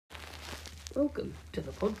Welcome to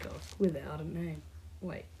the podcast without a name.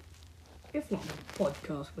 Wait, it's not the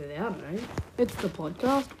podcast without a name, it's the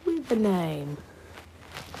podcast with a name.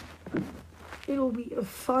 It'll be a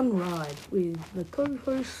fun ride with the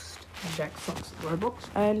co-host, Jack Fox Roblox,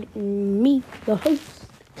 and me, the host,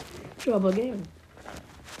 Jabba Gaming.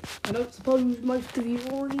 I don't suppose most of you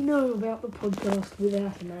already know about the podcast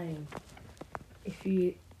without a name. If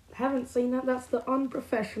you haven't seen that, that's the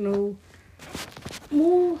unprofessional,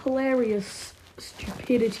 more hilarious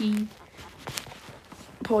stupidity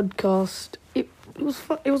podcast. It was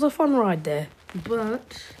fun. It was a fun ride there,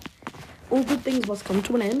 but all good things must come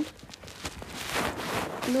to an end.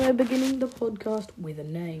 And we're beginning the podcast with a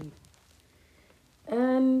name,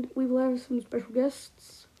 and we will have some special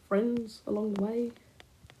guests, friends along the way,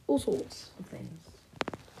 all sorts of things.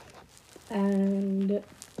 And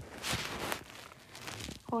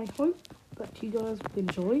I hope that you guys will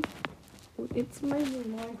enjoy. It's mainly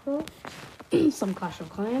Minecraft, some Clash of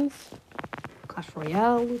Clans, Clash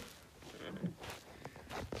Royale.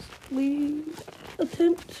 We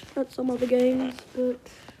attempt at some other games, but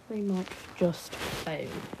they might just fail.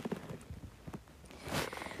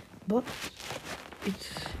 But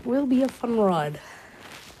it will be a fun ride,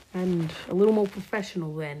 and a little more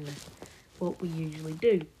professional than what we usually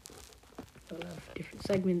do. We'll have different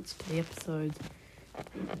segments to the episodes,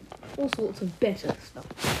 all sorts of better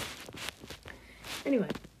stuff. Anyway,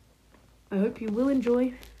 I hope you will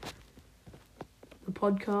enjoy the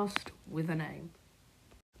podcast with a name.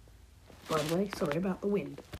 By the way, sorry about the wind.